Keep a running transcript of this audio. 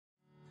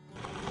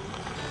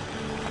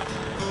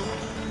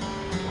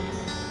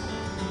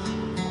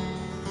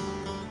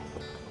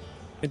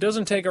It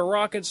doesn't take a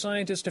rocket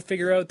scientist to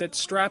figure out that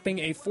strapping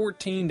a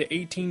 14 to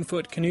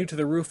 18-foot canoe to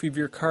the roof of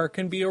your car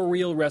can be a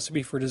real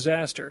recipe for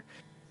disaster.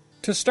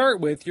 To start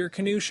with, your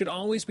canoe should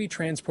always be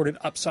transported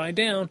upside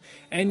down,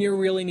 and you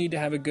really need to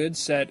have a good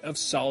set of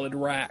solid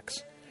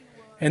racks.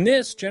 And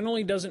this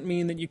generally doesn't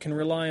mean that you can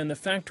rely on the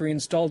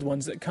factory-installed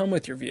ones that come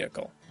with your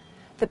vehicle.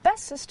 The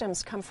best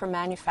systems come from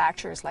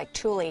manufacturers like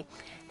Thule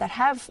that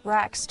have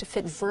racks to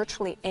fit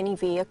virtually any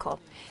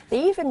vehicle.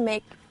 They even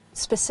make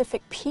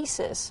specific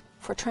pieces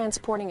for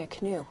transporting a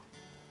canoe.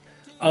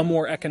 A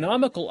more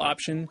economical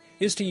option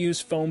is to use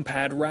foam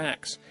pad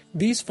racks.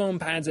 These foam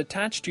pads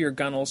attach to your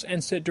gunnels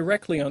and sit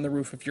directly on the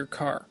roof of your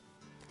car.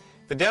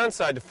 The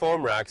downside to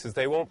foam racks is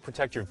they won't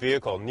protect your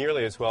vehicle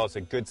nearly as well as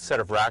a good set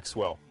of racks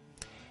will.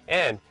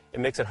 And it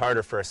makes it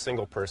harder for a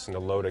single person to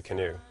load a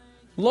canoe.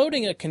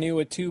 Loading a canoe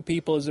with 2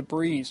 people is a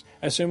breeze,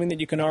 assuming that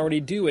you can already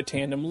do a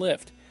tandem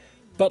lift.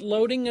 But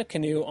loading a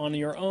canoe on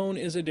your own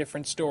is a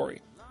different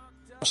story.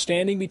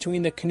 Standing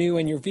between the canoe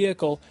and your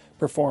vehicle,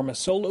 perform a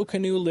solo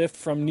canoe lift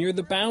from near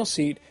the bow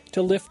seat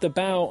to lift the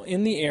bow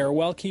in the air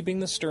while keeping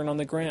the stern on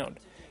the ground.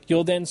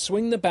 You'll then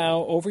swing the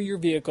bow over your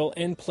vehicle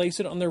and place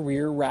it on the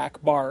rear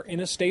rack bar in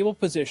a stable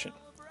position.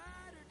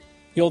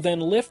 You'll then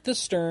lift the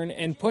stern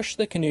and push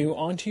the canoe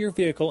onto your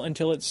vehicle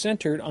until it's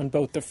centered on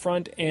both the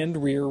front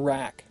and rear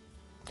rack.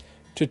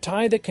 To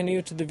tie the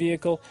canoe to the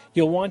vehicle,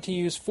 you'll want to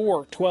use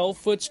 4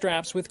 12-foot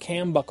straps with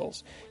cam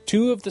buckles.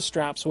 2 of the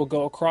straps will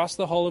go across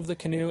the hull of the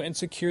canoe and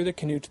secure the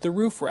canoe to the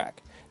roof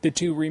rack. The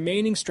 2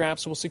 remaining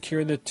straps will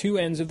secure the 2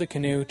 ends of the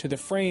canoe to the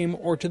frame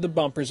or to the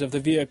bumpers of the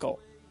vehicle.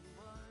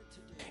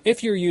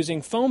 If you're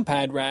using foam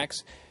pad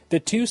racks, the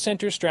 2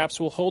 center straps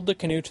will hold the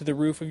canoe to the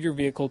roof of your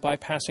vehicle by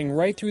passing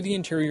right through the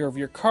interior of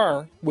your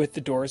car with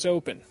the doors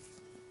open.